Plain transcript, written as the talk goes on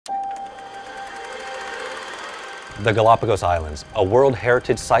The Galapagos Islands, a World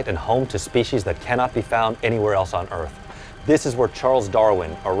Heritage Site and home to species that cannot be found anywhere else on Earth. This is where Charles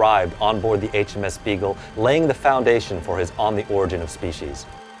Darwin arrived on board the HMS Beagle, laying the foundation for his On the Origin of Species.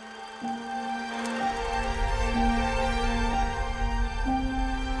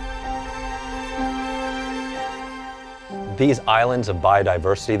 These islands of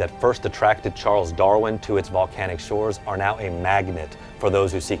biodiversity that first attracted Charles Darwin to its volcanic shores are now a magnet for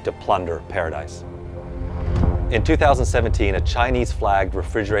those who seek to plunder paradise. In 2017, a Chinese-flagged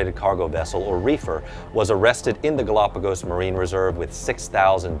refrigerated cargo vessel, or reefer, was arrested in the Galápagos Marine Reserve with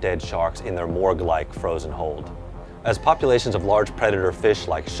 6,000 dead sharks in their morgue-like frozen hold. As populations of large predator fish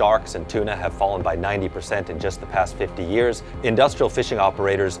like sharks and tuna have fallen by 90% in just the past 50 years, industrial fishing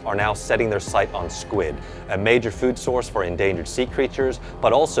operators are now setting their sight on squid, a major food source for endangered sea creatures,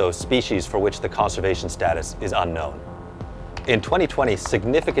 but also species for which the conservation status is unknown. In 2020,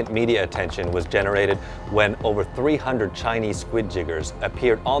 significant media attention was generated when over 300 Chinese squid jiggers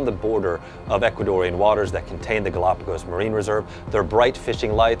appeared on the border of Ecuadorian waters that contain the Galápagos Marine Reserve. Their bright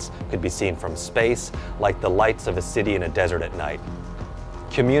fishing lights could be seen from space, like the lights of a city in a desert at night.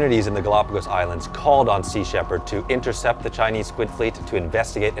 Communities in the Galapagos Islands called on Sea Shepherd to intercept the Chinese squid fleet to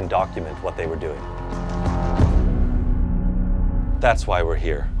investigate and document what they were doing. That's why we're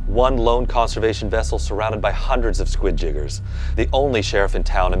here. One lone conservation vessel surrounded by hundreds of squid jiggers. The only sheriff in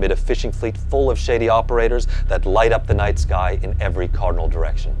town amid a fishing fleet full of shady operators that light up the night sky in every cardinal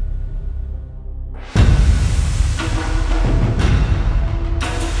direction.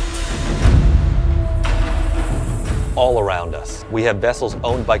 All around us, we have vessels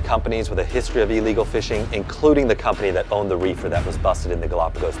owned by companies with a history of illegal fishing, including the company that owned the reefer that was busted in the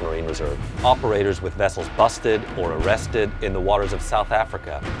Galápagos Marine Reserve. Operators with vessels busted or arrested in the waters of South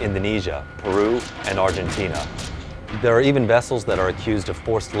Africa, Indonesia, Peru, and Argentina. There are even vessels that are accused of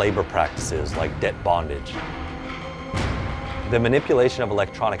forced labor practices like debt bondage. The manipulation of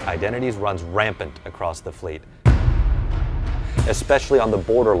electronic identities runs rampant across the fleet, especially on the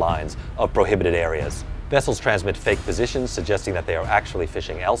borderlines of prohibited areas. Vessels transmit fake positions suggesting that they are actually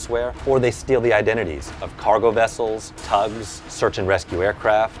fishing elsewhere, or they steal the identities of cargo vessels, tugs, search and rescue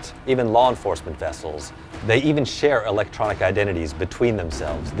aircraft, even law enforcement vessels. They even share electronic identities between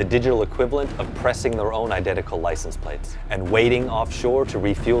themselves, the digital equivalent of pressing their own identical license plates. And waiting offshore to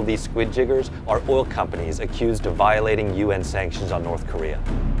refuel these squid jiggers are oil companies accused of violating UN sanctions on North Korea.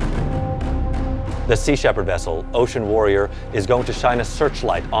 The Sea Shepherd vessel, Ocean Warrior, is going to shine a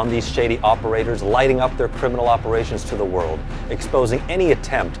searchlight on these shady operators, lighting up their criminal operations to the world, exposing any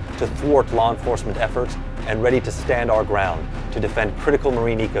attempt to thwart law enforcement efforts, and ready to stand our ground to defend critical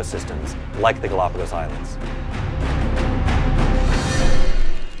marine ecosystems like the Galapagos Islands.